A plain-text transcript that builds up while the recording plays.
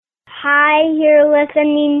Hi, you're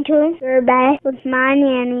listening to Your Best with my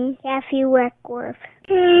nanny, Kathy Weckworth.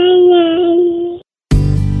 Hi, Nanny.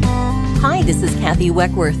 Hi, this is Kathy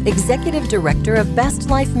Weckworth, Executive Director of Best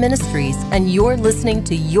Life Ministries, and you're listening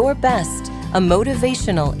to Your Best, a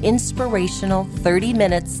motivational, inspirational 30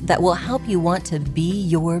 minutes that will help you want to be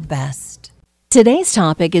your best. Today's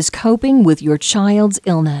topic is coping with your child's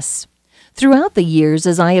illness. Throughout the years,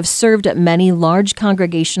 as I have served at many large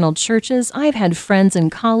congregational churches, I have had friends and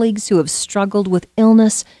colleagues who have struggled with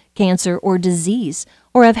illness, cancer, or disease,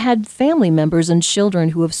 or have had family members and children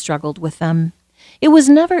who have struggled with them. It was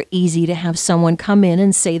never easy to have someone come in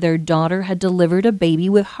and say their daughter had delivered a baby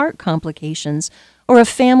with heart complications, or a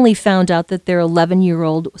family found out that their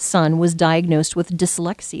 11-year-old son was diagnosed with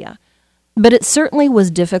dyslexia. But it certainly was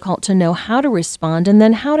difficult to know how to respond and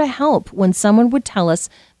then how to help when someone would tell us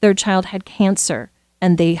their child had cancer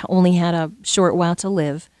and they only had a short while to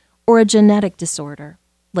live, or a genetic disorder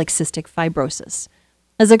like cystic fibrosis.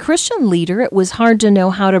 As a Christian leader, it was hard to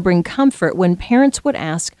know how to bring comfort when parents would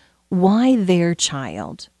ask why their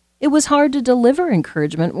child. It was hard to deliver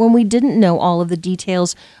encouragement when we didn't know all of the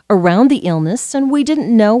details around the illness and we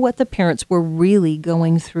didn't know what the parents were really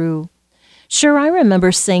going through. Sure, I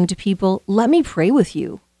remember saying to people, "Let me pray with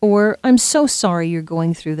you," or "I'm so sorry you're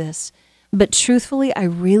going through this." But truthfully, I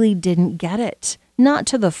really didn't get it. Not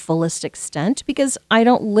to the fullest extent, because I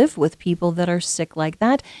don't live with people that are sick like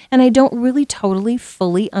that, and I don't really totally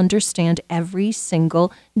fully understand every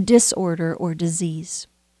single disorder or disease.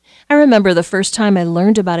 I remember the first time I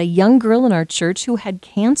learned about a young girl in our church who had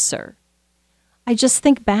cancer. I just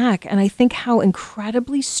think back and I think how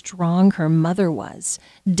incredibly strong her mother was.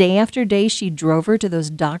 Day after day, she drove her to those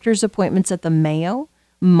doctor's appointments at the Mayo.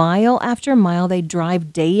 Mile after mile, they'd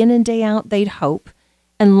drive day in and day out, they'd hope.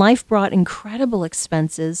 And life brought incredible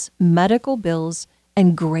expenses, medical bills,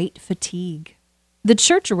 and great fatigue. The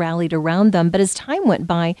church rallied around them, but as time went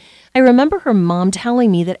by, I remember her mom telling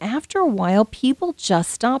me that after a while, people just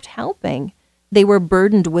stopped helping. They were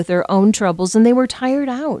burdened with their own troubles and they were tired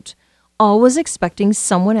out, always expecting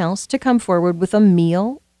someone else to come forward with a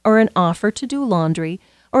meal or an offer to do laundry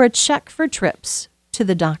or a check for trips to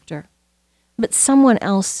the doctor. But someone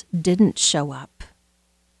else didn't show up.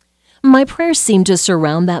 My prayers seemed to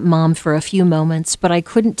surround that mom for a few moments, but I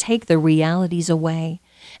couldn't take the realities away.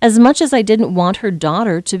 As much as I didn't want her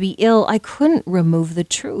daughter to be ill, I couldn't remove the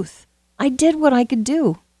truth. I did what I could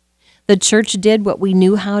do. The church did what we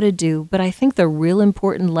knew how to do, but I think the real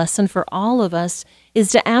important lesson for all of us is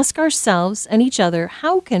to ask ourselves and each other,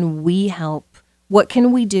 how can we help? What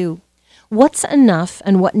can we do? What's enough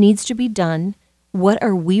and what needs to be done? What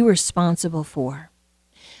are we responsible for?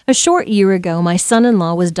 A short year ago, my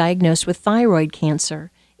son-in-law was diagnosed with thyroid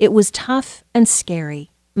cancer. It was tough and scary.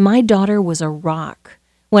 My daughter was a rock.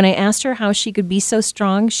 When I asked her how she could be so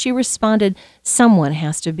strong, she responded, "Someone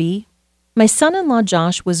has to be." My son-in-law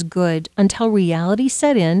Josh was good until reality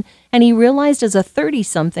set in and he realized as a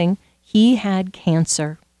 30-something he had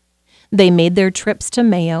cancer. They made their trips to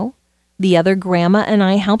Mayo. The other grandma and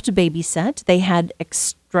I helped babysit. They had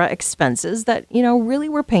extra expenses that, really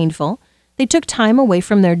were painful. They took time away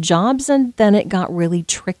from their jobs and then it got really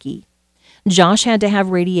tricky. Josh had to have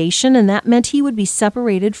radiation and that meant he would be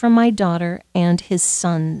separated from my daughter and his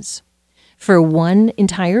sons. For one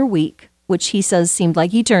entire week, which he says seemed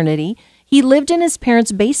like eternity, he lived in his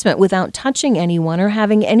parents' basement without touching anyone or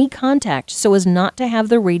having any contact so as not to have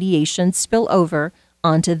the radiation spill over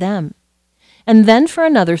onto them. And then for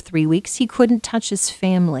another 3 weeks, he couldn't touch his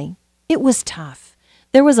family. It was tough.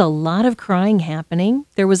 There was a lot of crying happening.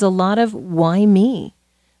 There was a lot of why me?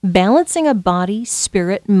 Balancing a body,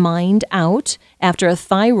 spirit, mind out after a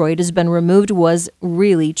thyroid has been removed was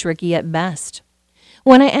really tricky at best.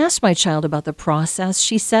 When I asked my child about the process,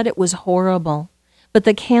 she said it was horrible. But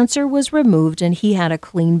the cancer was removed and he had a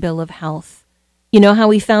clean bill of health. You know how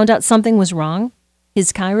he found out something was wrong?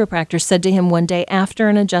 His chiropractor said to him one day after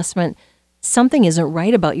an adjustment, "Something isn't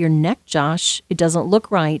right about your neck, Josh. It doesn't look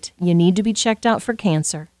right. You need to be checked out for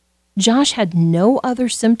cancer." Josh had no other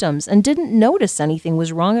symptoms and didn't notice anything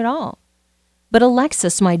was wrong at all. But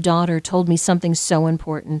Alexis, my daughter, told me something so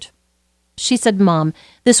important. She said, "Mom,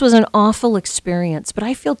 this was an awful experience, but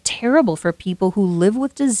I feel terrible for people who live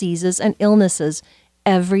with diseases and illnesses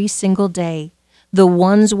every single day, the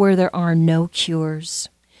ones where there are no cures.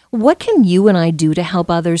 What can you and I do to help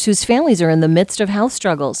others whose families are in the midst of health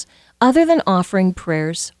struggles? Other than offering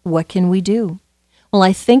prayers, what can we do?" Well,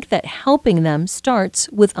 I think that helping them starts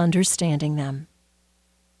with understanding them.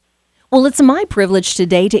 Well, it's my privilege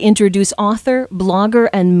today to introduce author, blogger,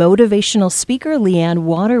 and motivational speaker Leanne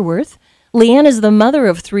Waterworth. Leanne is the mother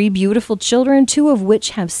of 3 beautiful children, 2 of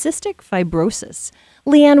which have cystic fibrosis.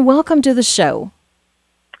 Leanne, welcome to the show.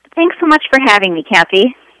 Thanks so much for having me,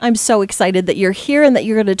 Kathy. I'm so excited that you're here and that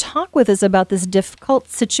you're going to talk with us about this difficult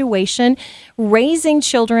situation, raising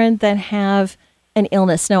children that have an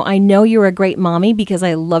illness. Now, I know you're a great mommy because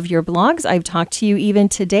I love your blogs. I've talked to you even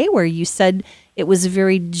today where you said it was a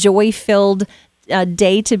very joy-filled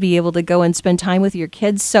day to be able to go and spend time with your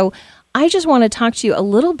kids. So I just want to talk to you a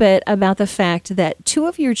little bit about the fact that 2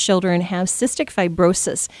 of your children have cystic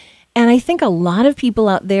fibrosis. And I think a lot of people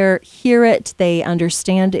out there hear it, they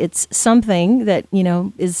understand it's something that,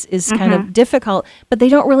 is kind of difficult, but they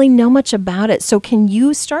don't really know much about it. So can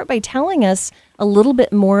you start by telling us a little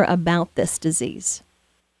bit more about this disease?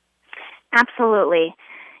 Absolutely.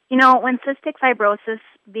 When cystic fibrosis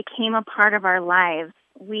became a part of our lives,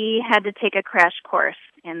 we had to take a crash course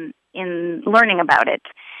in learning about it.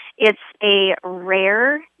 It's a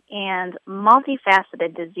rare and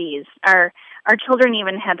multifaceted disease. Our children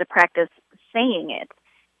even had to practice saying it,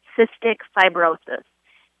 cystic fibrosis.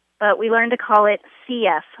 But we learned to call it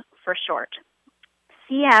CF for short.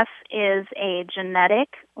 CF is a genetic,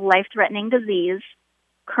 life-threatening disease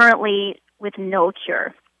currently with no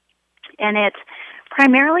cure. And it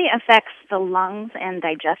primarily affects the lungs and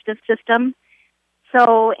digestive system.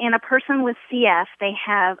 So in a person with CF, they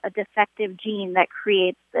have a defective gene that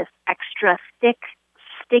creates this extra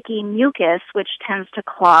sticky mucus, which tends to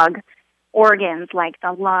clog organs like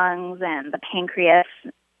the lungs and the pancreas,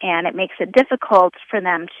 and it makes it difficult for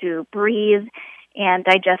them to breathe and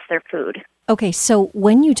digest their food. Okay, so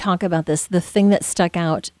when you talk about this, the thing that stuck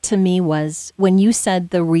out to me was when you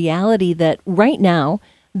said the reality that right now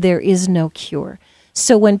there is no cure.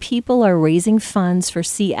 So when people are raising funds for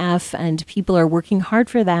CF and people are working hard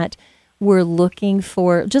for that, we're looking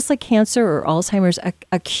for, just like cancer or Alzheimer's,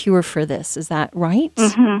 a cure for this. Is that right?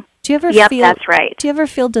 Mm-hmm. Do you ever feel, that's right. Do you ever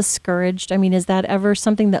feel discouraged? I mean, is that ever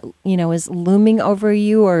something that, is looming over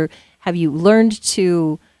you, or have you learned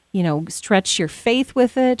to, stretch your faith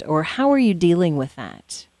with it, or how are you dealing with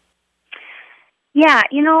that? Yeah,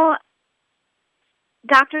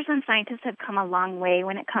 doctors and scientists have come a long way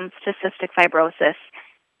when it comes to cystic fibrosis.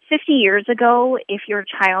 50 years ago, if your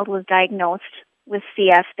child was diagnosed with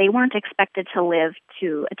CF, they weren't expected to live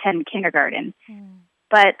to attend kindergarten.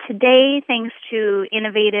 But today, thanks to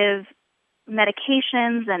innovative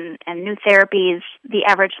medications and new therapies, the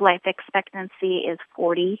average life expectancy is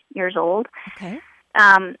 40 years old. Okay.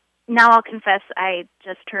 Now I'll confess I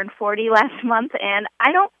just turned 40 last month, and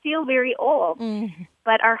I don't feel very old.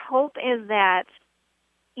 But our hope is that,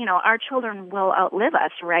 our children will outlive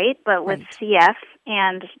us, right? But with CF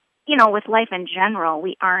and, with life in general,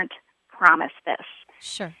 we aren't promised this.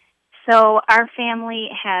 Sure. So our family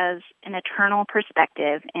has an eternal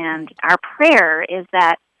perspective, and our prayer is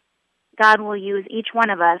that God will use each one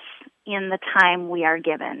of us in the time we are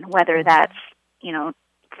given, whether that's,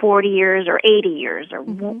 40 years or 80 years or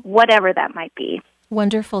whatever that might be.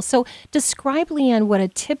 Wonderful. So describe, Leanne, what a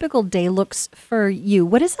typical day looks for you.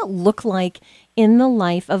 What does it look like in the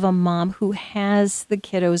life of a mom who has the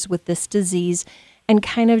kiddos with this disease, and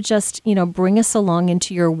kind of just, bring us along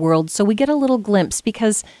into your world so we get a little glimpse,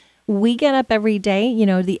 because we get up every day,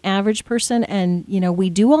 the average person, and, we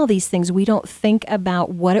do all these things. We don't think about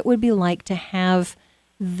what it would be like to have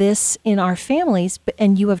this in our families,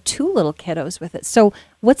 and you have 2 little kiddos with it. So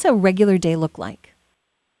what's a regular day look like?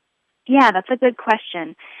 Yeah, that's a good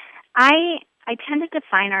question. I tend to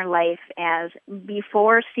define our life as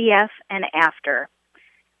before CF and after.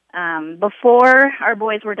 Before our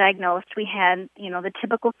boys were diagnosed, we had, the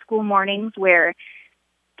typical school mornings where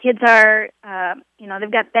kids are,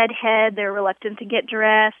 they've got bedhead, they're reluctant to get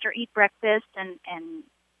dressed or eat breakfast and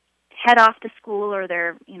head off to school or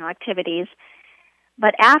their, activities.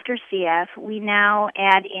 But after CF, we now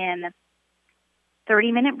add in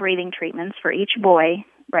 30-minute breathing treatments for each boy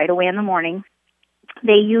right away in the morning.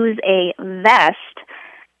 They use a vest,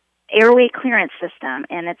 airway clearance system,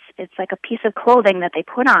 and it's like a piece of clothing that they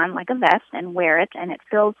put on like a vest and wear it, and it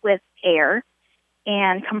fills with air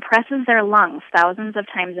and compresses their lungs thousands of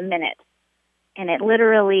times a minute. And it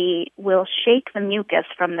literally will shake the mucus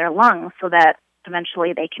from their lungs so that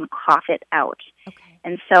eventually they can cough it out. Okay.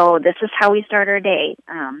 And so this is how we start our day.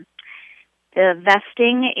 The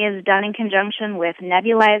vesting is done in conjunction with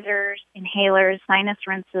nebulizers, inhalers, sinus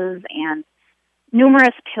rinses, and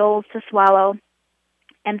numerous pills to swallow.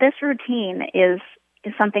 And this routine is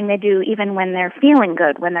something they do even when they're feeling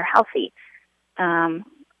good, when they're healthy.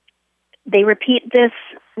 They repeat this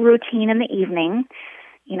routine in the evening.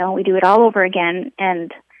 We do it all over again.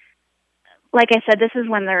 And like I said, this is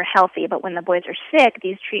when they're healthy, but when the boys are sick,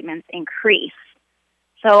 these treatments increase.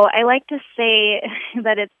 So I like to say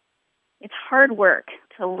that it's hard work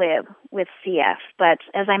to live with CF. But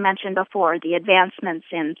as I mentioned before, the advancements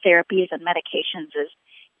in therapies and medications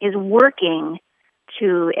is working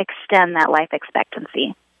to extend that life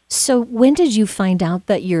expectancy. So when did you find out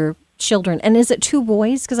that your children, and is it two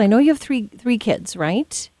boys? Because I know you have three kids,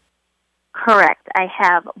 right? Correct. I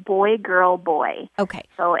have boy, girl, boy. Okay.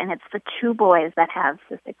 So, and it's the two boys that have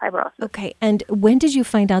cystic fibrosis. Okay. And when did you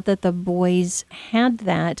find out that the boys had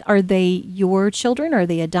that? Are they your children? Are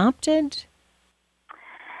they adopted?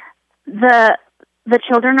 The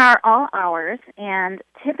children are all ours, and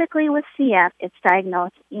typically with CF, it's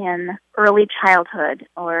diagnosed in early childhood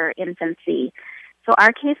or infancy. So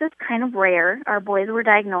our case is kind of rare. Our boys were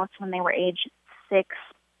diagnosed when they were age 6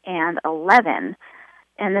 and 11.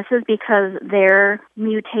 And this is because their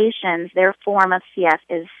mutations, their form of CF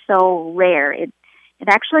is so rare. It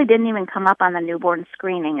actually didn't even come up on the newborn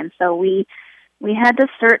screening. And so we had to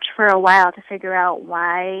search for a while to figure out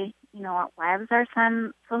why was our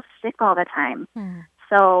son so sick all the time.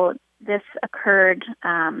 So this occurred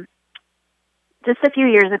just a few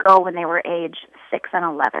years ago when they were age 6 and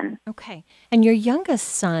 11. Okay. And your youngest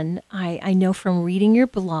son, I know from reading your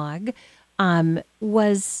blog,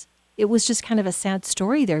 it was just kind of a sad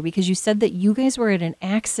story there, because you said that you guys were at an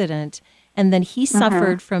accident and then he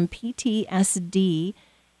suffered from PTSD.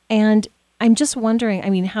 And I'm just wondering, I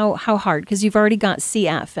mean, how hard, because you've already got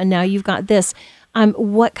CF and now you've got this.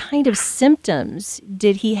 What kind of symptoms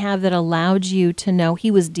did he have that allowed you to know he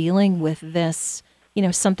was dealing with this,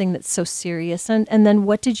 something that's so serious? And then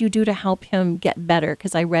what did you do to help him get better?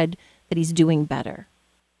 Because I read that he's doing better.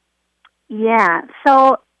 Yeah,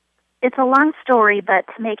 so it's a long story, but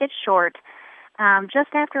to make it short, just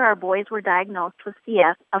after our boys were diagnosed with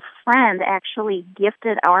CF, a friend actually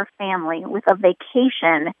gifted our family with a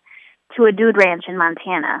vacation to a dude ranch in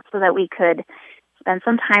Montana so that we could spend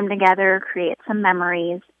some time together, create some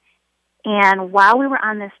memories. And while we were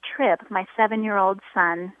on this trip, my 7-year-old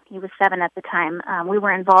son, he was 7 at the time, we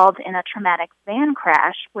were involved in a traumatic van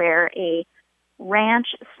crash where a ranch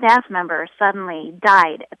staff member suddenly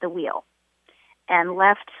died at the wheel and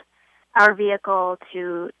left our vehicle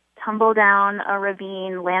to tumble down a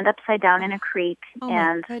ravine, land upside down in a creek,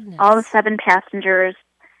 and all the 7 passengers,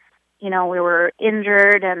 we were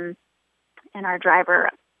injured, and our driver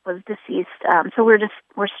was deceased. So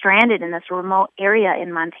we're stranded in this remote area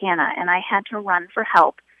in Montana, and I had to run for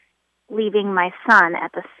help, leaving my son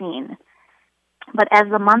at the scene. But as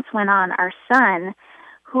the months went on, our son,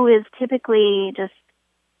 who is typically just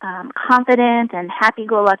confident and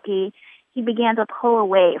happy-go-lucky, he began to pull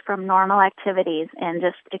away from normal activities and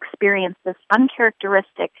just experience this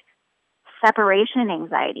uncharacteristic separation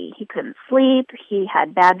anxiety. He couldn't sleep, he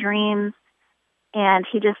had bad dreams, and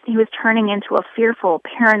he was turning into a fearful,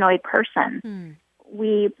 paranoid person.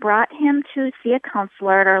 We brought him to see a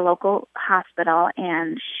counselor at our local hospital,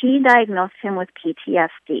 and she diagnosed him with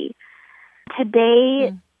PTSD.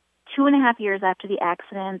 Today, 2.5 years after the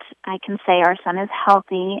accident, I can say our son is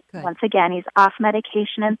healthy. Good. Once again, he's off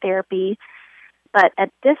medication and therapy. But at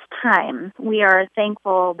this time, we are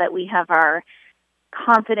thankful that we have our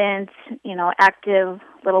confident, active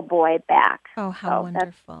little boy back. Oh, how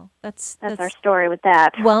wonderful. That's our story with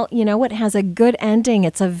that. Well, it has a good ending.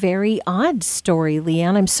 It's a very odd story,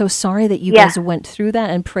 Leanne. I'm so sorry that you guys went through that,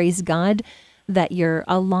 and praise God that you're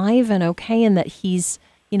alive and okay, and that he's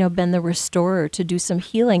been the restorer to do some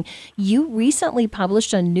healing. You recently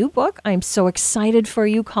published a new book. I'm so excited for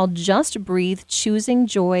you, called Just Breathe, Choosing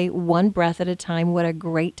Joy One Breath at a Time. What a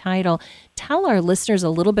great title. Tell our listeners a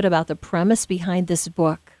little bit about the premise behind this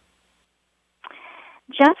book.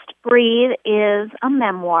 Just Breathe is a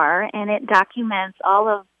memoir, and it documents all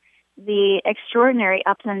of the extraordinary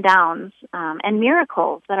ups and downs and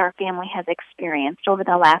miracles that our family has experienced over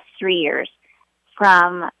the last 3 years,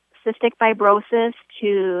 from cystic fibrosis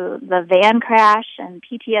to the van crash and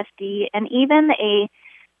PTSD, and even a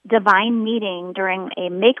divine meeting during a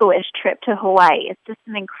Make-A-Wish trip to Hawaii. It's just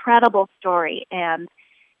an incredible story, and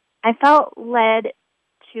I felt led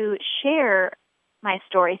to share my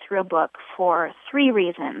story through a book for 3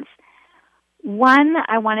 reasons. One,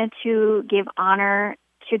 I wanted to give honor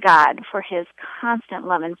to God for his constant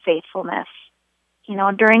love and faithfulness.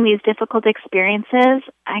 During these difficult experiences,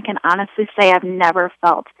 I can honestly say I've never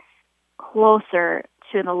felt closer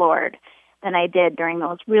to the Lord than I did during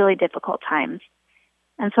those really difficult times.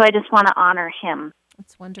 And so I just want to honor him.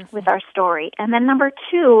 That's wonderful. With our story. And then number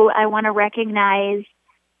 2, I want to recognize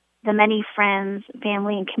the many friends,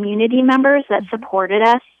 family, and community members that supported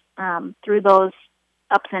us through those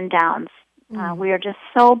ups and downs. We are just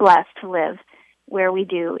so blessed to live where we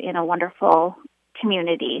do in a wonderful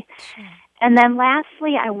community. Sure. And then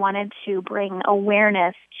lastly, I wanted to bring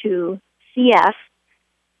awareness to CF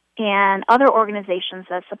and other organizations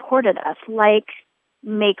that supported us, like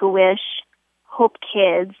Make-A-Wish, Hope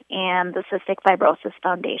Kids, and the Cystic Fibrosis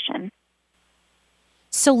Foundation.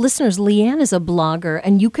 So listeners, Leanne is a blogger,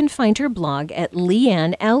 and you can find her blog at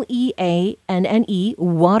Leanne, Leanne,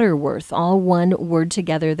 Waterworth, all one word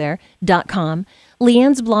together there, .com.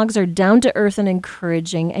 Leanne's blogs are down-to-earth and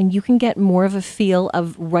encouraging, and you can get more of a feel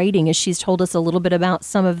of writing as she's told us a little bit about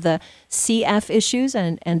some of the CF issues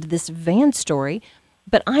and this van story.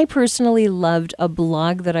 But I personally loved a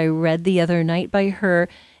blog that I read the other night by her,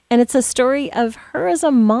 and it's a story of her as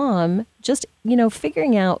a mom just,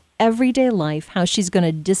 figuring out everyday life, how she's going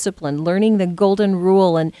to discipline, learning the golden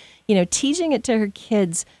rule, and, teaching it to her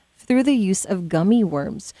kids through the use of gummy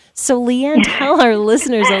worms. So, Leanne, tell our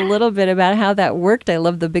listeners a little bit about how that worked. I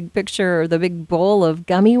love the big picture or the big bowl of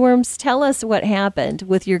gummy worms. Tell us what happened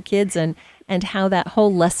with your kids and how that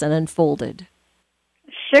whole lesson unfolded.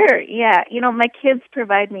 Sure, yeah. My kids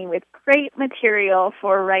provide me with great material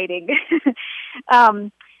for writing.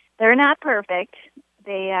 They're not perfect.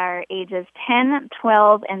 They are ages 10,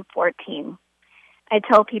 12, and 14. I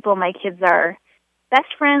tell people my kids are best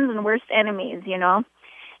friends and worst enemies,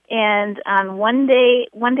 And on one day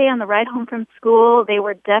on the ride home from school, they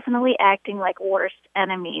were definitely acting like worst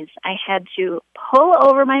enemies. I had to pull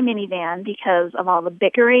over my minivan because of all the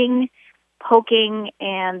bickering, poking,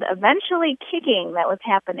 and eventually kicking that was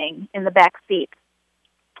happening in the back seat.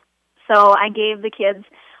 So I gave the kids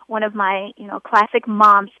one of my, classic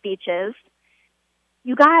mom speeches.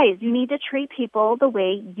 You guys, you need to treat people the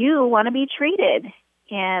way you want to be treated.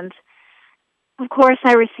 And, of course,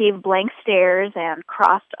 I received blank stares and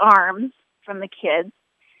crossed arms from the kids.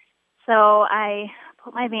 So I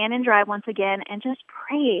put my van in drive once again and just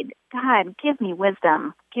prayed, God, give me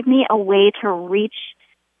wisdom. Give me a way to reach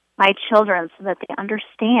my children so that they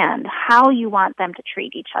understand how you want them to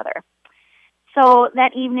treat each other. So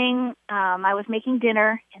that evening, I was making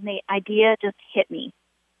dinner, and the idea just hit me.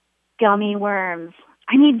 Gummy worms.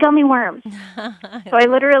 I need gummy worms. So I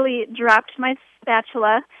literally dropped my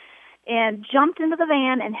spatula and jumped into the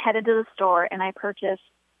van and headed to the store, and I purchased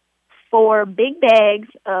 4 big bags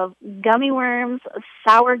of gummy worms,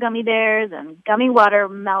 sour gummy bears, and gummy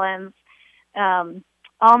watermelons,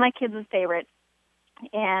 all my kids' favorites.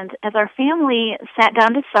 And as our family sat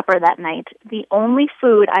down to supper that night, the only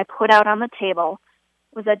food I put out on the table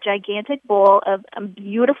was a gigantic bowl of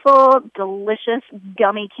beautiful, delicious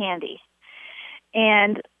gummy candy.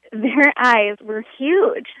 And their eyes were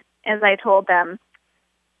huge as I told them,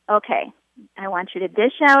 okay, I want you to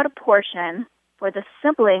dish out a portion for the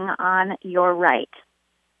sibling on your right.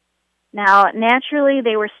 Now, naturally,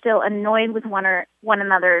 they were still annoyed with one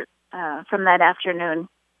another from that afternoon.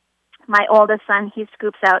 My oldest son, he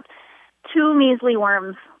scoops out 2 measly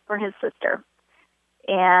worms for his sister.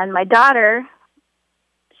 And my daughter,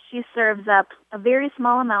 she serves up a very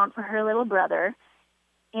small amount for her little brother.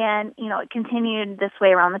 And, it continued this way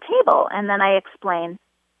around the table. And then I explained,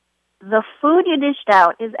 the food you dished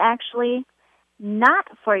out is actually not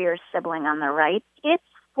for your sibling on the right. It's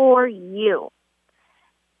for you.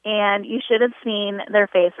 And you should have seen their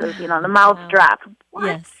faces, the mouths drop. What?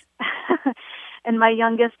 Yes. And my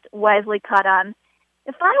youngest wisely caught on,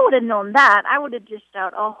 if I would have known that, I would have dished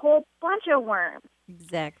out a whole bunch of worms.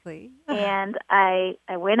 Exactly. And I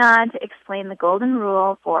went on to explain the golden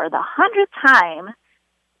rule for the 100th time,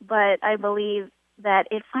 but I believe that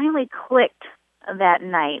it finally clicked that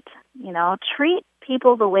night. Treat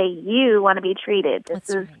people the way you want to be treated. This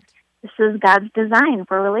is God's design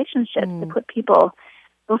for relationships, to put people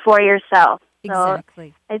before yourself.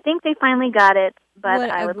 Exactly. So I think they finally got it, but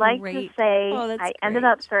I would like to say I ended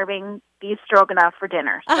up serving beef stroganoff for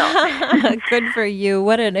dinner. So. Good for you.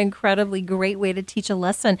 What an incredibly great way to teach a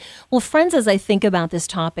lesson. Well, friends, as I think about this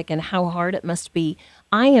topic and how hard it must be,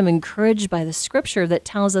 I am encouraged by the scripture that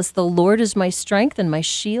tells us the Lord is my strength and my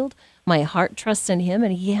shield. My heart trusts in him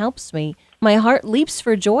and he helps me. My heart leaps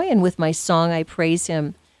for joy, and with my song I praise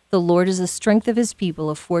him. The Lord is the strength of his people,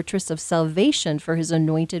 a fortress of salvation for his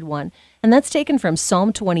anointed one. And that's taken from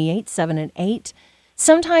Psalm 28, 7 and 8.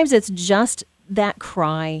 Sometimes it's just that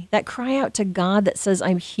cry out to God that says,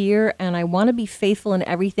 I'm here and I want to be faithful in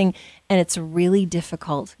everything. And it's really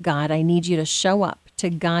difficult. God, I need you to show up, to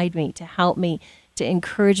guide me, to help me, to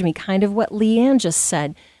encourage me. Kind of what Leanne just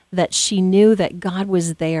said, that she knew that God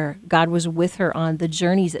was there. God was with her on the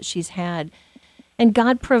journeys that she's had. And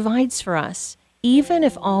God provides for us, even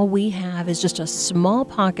if all we have is just a small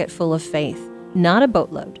pocket full of faith, not a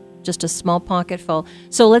boatload, just a small pocket full.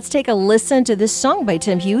 So let's take a listen to this song by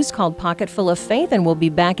Tim Hughes called Pocket Full of Faith, and we'll be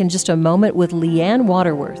back in just a moment with Leanne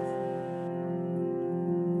Waterworth.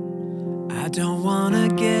 I don't want to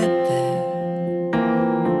get there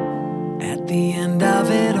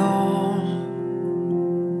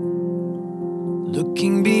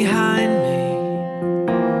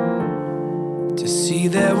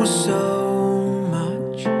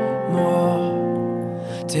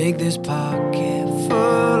this pocket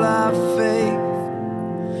full of faith.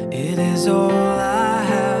 It is all I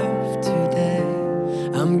have today.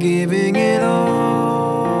 I'm giving it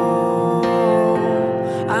all.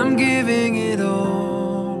 I'm giving it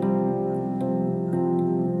all.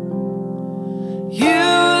 You'll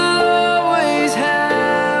always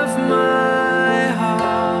have my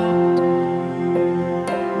heart.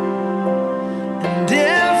 And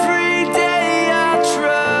every day I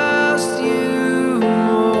trust you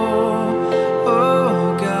more.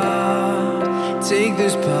 Oh God, take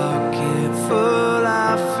this pocket full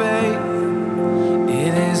of faith.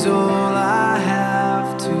 It is all I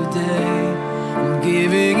have today. I'm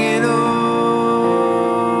giving it all.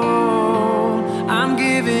 I'm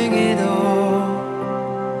giving it all.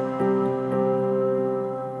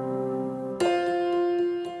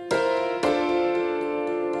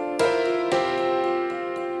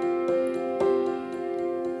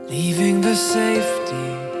 Leaving the safety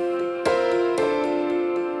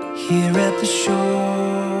here at the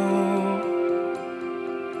shore,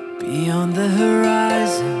 beyond the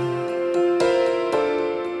horizon,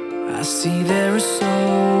 I see there is so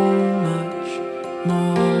much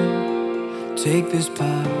more. Take this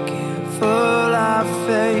pocket full of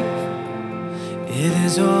faith. It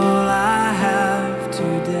is all I have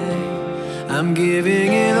today. I'm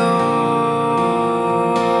giving it all.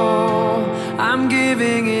 I'm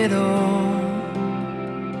giving it all.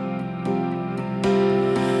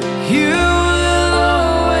 You will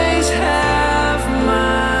always have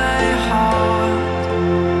my heart.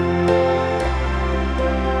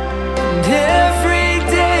 And every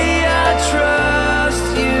day I trust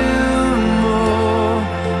you more.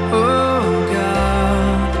 Oh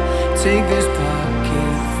God, take this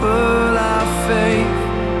pocket full of faith.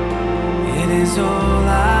 It is all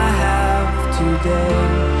I have today.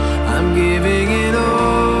 I'm giving it all.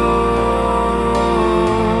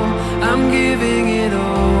 I'm giving it all.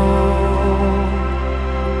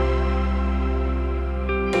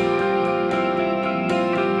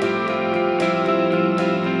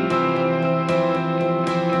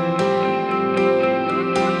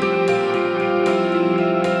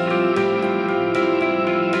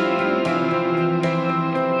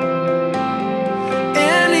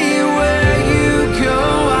 Anywhere you go,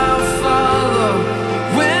 I'll follow.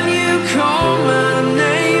 When you call my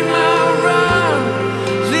name, I'll run.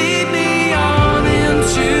 Lead me on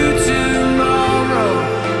into tomorrow.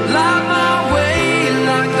 Light my way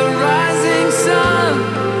like the rising sun.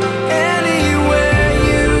 Anywhere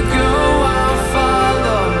you go, I'll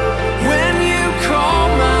follow. When you call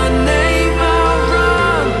my name, I'll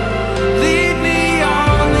run. Lead me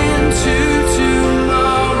on into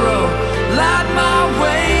tomorrow. Light my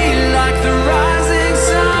way like the rising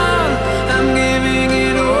sun. I'm giving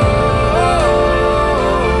it all.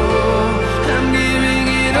 I'm giving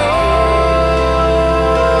it all.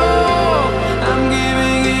 I'm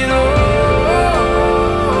giving it all.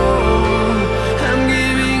 I'm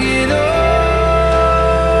giving it all.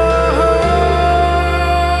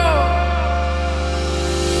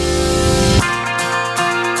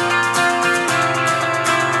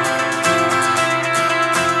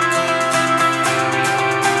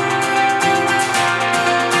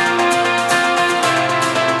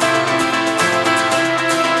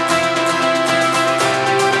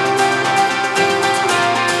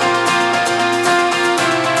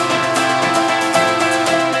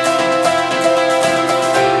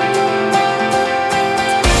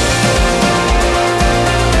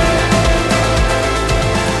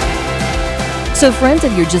 So friends,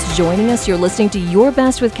 if you're just joining us, you're listening to Your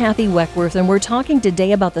Best with Kathy Weckworth, and we're talking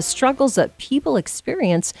today about the struggles that people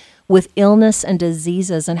experience with illness and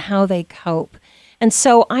diseases and how they cope. And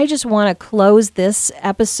so I just want to close this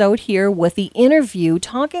episode here with the interview,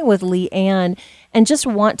 talking with Leanne, and just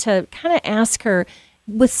want to kind of ask her,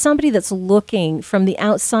 with somebody that's looking from the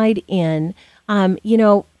outside in, I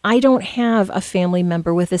don't have a family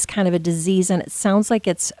member with this kind of a disease, and it sounds like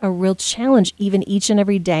it's a real challenge even each and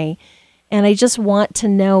every day. And I just want to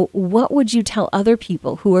know, what would you tell other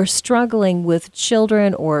people who are struggling with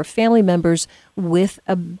children or family members with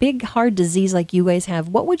a big, hard disease like you guys have?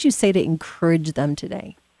 What would you say to encourage them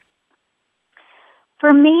today?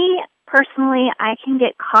 For me, personally, I can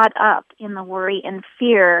get caught up in the worry and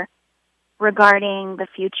fear regarding the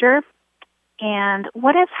future. And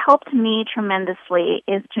what has helped me tremendously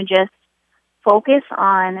is to just focus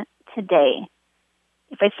on today.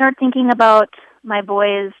 If I start thinking about my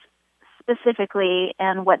boys specifically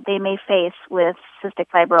and what they may face with cystic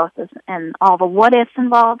fibrosis and all the what-ifs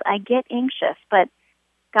involved, I get anxious. But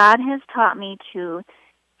God has taught me to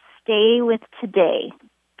stay with today.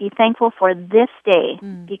 Be thankful for this day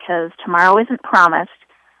because tomorrow isn't promised.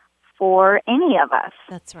 for any of us.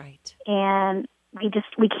 That's right. And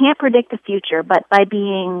we can't predict the future, but by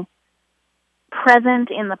being present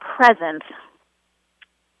in the present,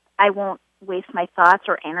 I won't waste my thoughts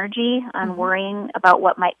or energy on worrying about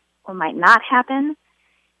what might or might not happen.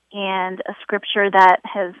 And a scripture that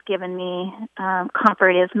has given me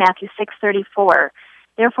comfort is Matthew 6:34.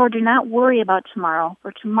 Therefore, do not worry about tomorrow,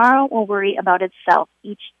 for tomorrow will worry about itself.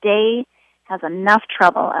 Each day has enough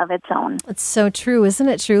trouble of its own. It's so true. Isn't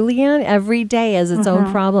it true, Leanne? Every day has its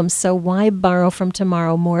own problems. So why borrow from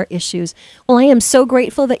tomorrow more issues? Well, I am so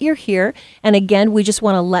grateful that you're here. And again, we just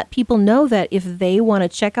want to let people know that if they want to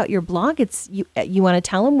check out your blog, it's you want to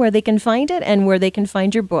tell them where they can find it and where they can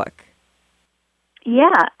find your book.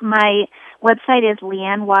 Yeah, my website is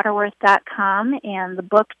leannewaterworth.com, and the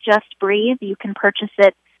book Just Breathe, you can purchase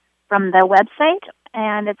it from the website,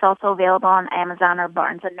 and it's also available on Amazon or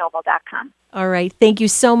barnesandnoble.com. All right. Thank you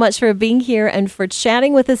so much for being here and for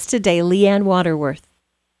chatting with us today, Leanne Waterworth.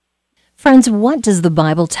 Friends, what does the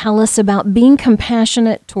Bible tell us about being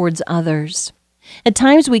compassionate towards others? At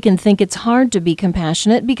times we can think it's hard to be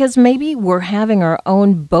compassionate because maybe we're having our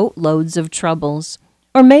own boatloads of troubles.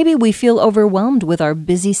 Or maybe we feel overwhelmed with our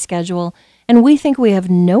busy schedule and we think we have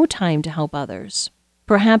no time to help others.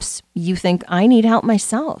 Perhaps you think, I need help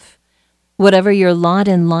myself. Whatever your lot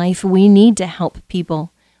in life, we need to help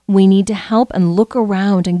people. We need to help and look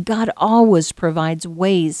around, and God always provides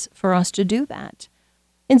ways for us to do that.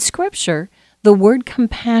 In Scripture, the word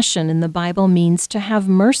compassion in the Bible means to have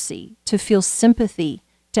mercy, to feel sympathy,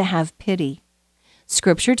 to have pity.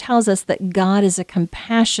 Scripture tells us that God is a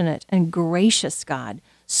compassionate and gracious God,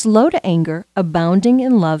 slow to anger, abounding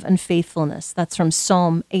in love and faithfulness. That's from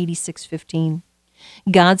Psalm 86:15.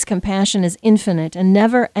 God's compassion is infinite and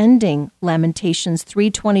never-ending. Lamentations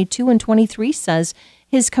 3:22 and 23 says,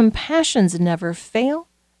 His compassions never fail.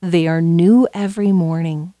 They are new every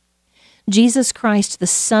morning. Jesus Christ, the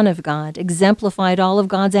Son of God, exemplified all of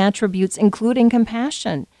God's attributes, including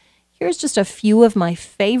compassion. Here's just a few of my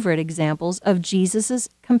favorite examples of Jesus'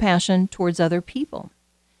 compassion towards other people.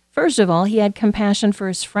 First of all, he had compassion for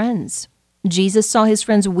his friends. Jesus saw his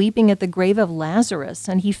friends weeping at the grave of Lazarus,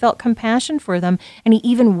 and he felt compassion for them, and he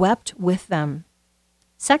even wept with them.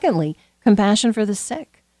 Secondly, compassion for the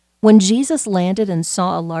sick. When Jesus landed and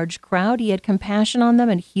saw a large crowd, he had compassion on them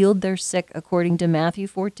and healed their sick, according to Matthew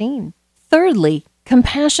 14. Thirdly,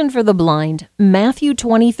 compassion for the blind. Matthew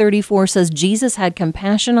 20:34 says Jesus had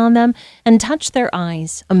compassion on them and touched their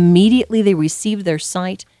eyes. Immediately they received their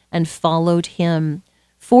sight and followed him.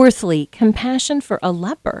 Fourthly, compassion for a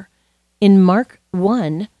leper. In Mark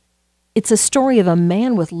 1, it's a story of a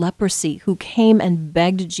man with leprosy who came and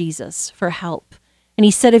begged Jesus for help. And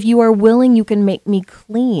he said, if you are willing, you can make me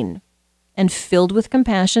clean. And filled with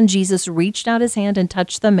compassion, Jesus reached out his hand and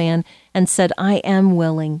touched the man and said, I am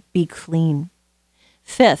willing, be clean.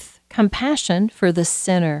 Fifth, compassion for the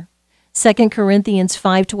sinner. 2 Corinthians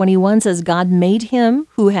 5:21 says, God made him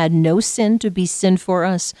who had no sin to be sin for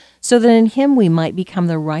us, so that in him we might become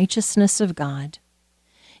the righteousness of God.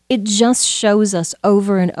 It just shows us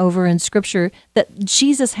over and over in Scripture that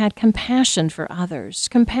Jesus had compassion for others,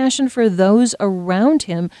 compassion for those around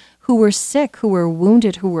him who were sick, who were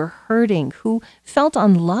wounded, who were hurting, who felt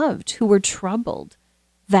unloved, who were troubled.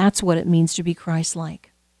 That's what it means to be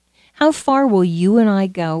Christ-like. How far will you and I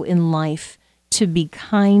go in life to be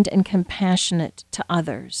kind and compassionate to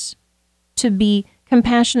others, to be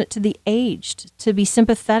compassionate to the aged, to be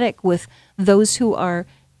sympathetic with those who are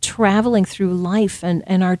traveling through life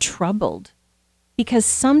and are troubled? Because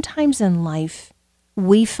sometimes in life,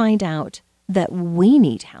 we find out that we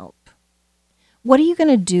need help. What are you going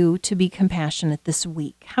to do to be compassionate this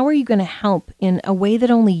week? How are you going to help in a way that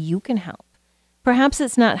only you can help? Perhaps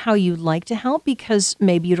it's not how you'd like to help because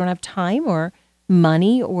maybe you don't have time or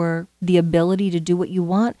money or the ability to do what you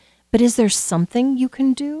want, but is there something you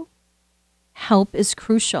can do? Help is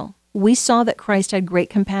crucial. We saw that Christ had great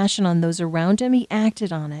compassion on those around him. He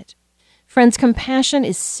acted on it. Friends, compassion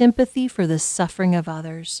is sympathy for the suffering of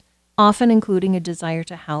others, often including a desire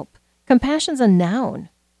to help. Compassion's a noun.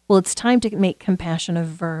 Well, it's time to make compassion a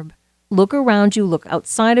verb. Look around you, look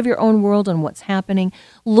outside of your own world and what's happening.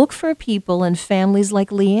 Look for people and families like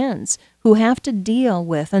Leanne's who have to deal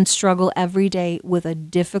with and struggle every day with a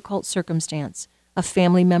difficult circumstance, a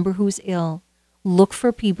family member who's ill. Look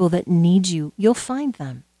for people that need you. You'll find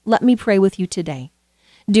them. Let me pray with you today.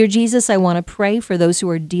 Dear Jesus, I want to pray for those who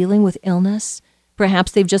are dealing with illness.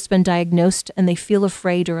 Perhaps they've just been diagnosed and they feel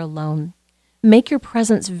afraid or alone. Make your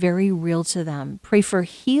presence very real to them. Pray for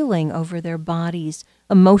healing over their bodies,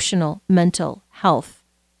 emotional, mental health.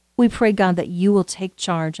 We pray, God, that you will take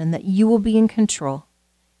charge and that you will be in control.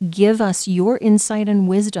 Give us your insight and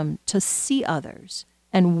wisdom to see others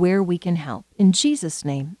and where we can help. In Jesus'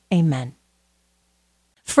 name, amen.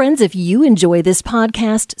 Friends, if you enjoy this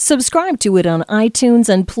podcast, subscribe to it on iTunes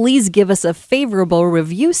and please give us a favorable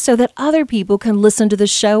review so that other people can listen to the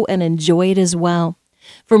show and enjoy it as well.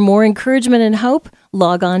 For more encouragement and hope,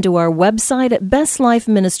 log on to our website at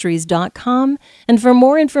bestlifeministries.com. And for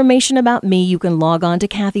more information about me, you can log on to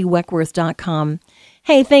kathyweckworth.com.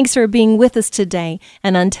 Hey, thanks for being with us today.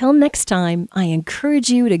 And until next time, I encourage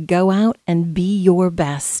you to go out and be your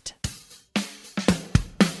best.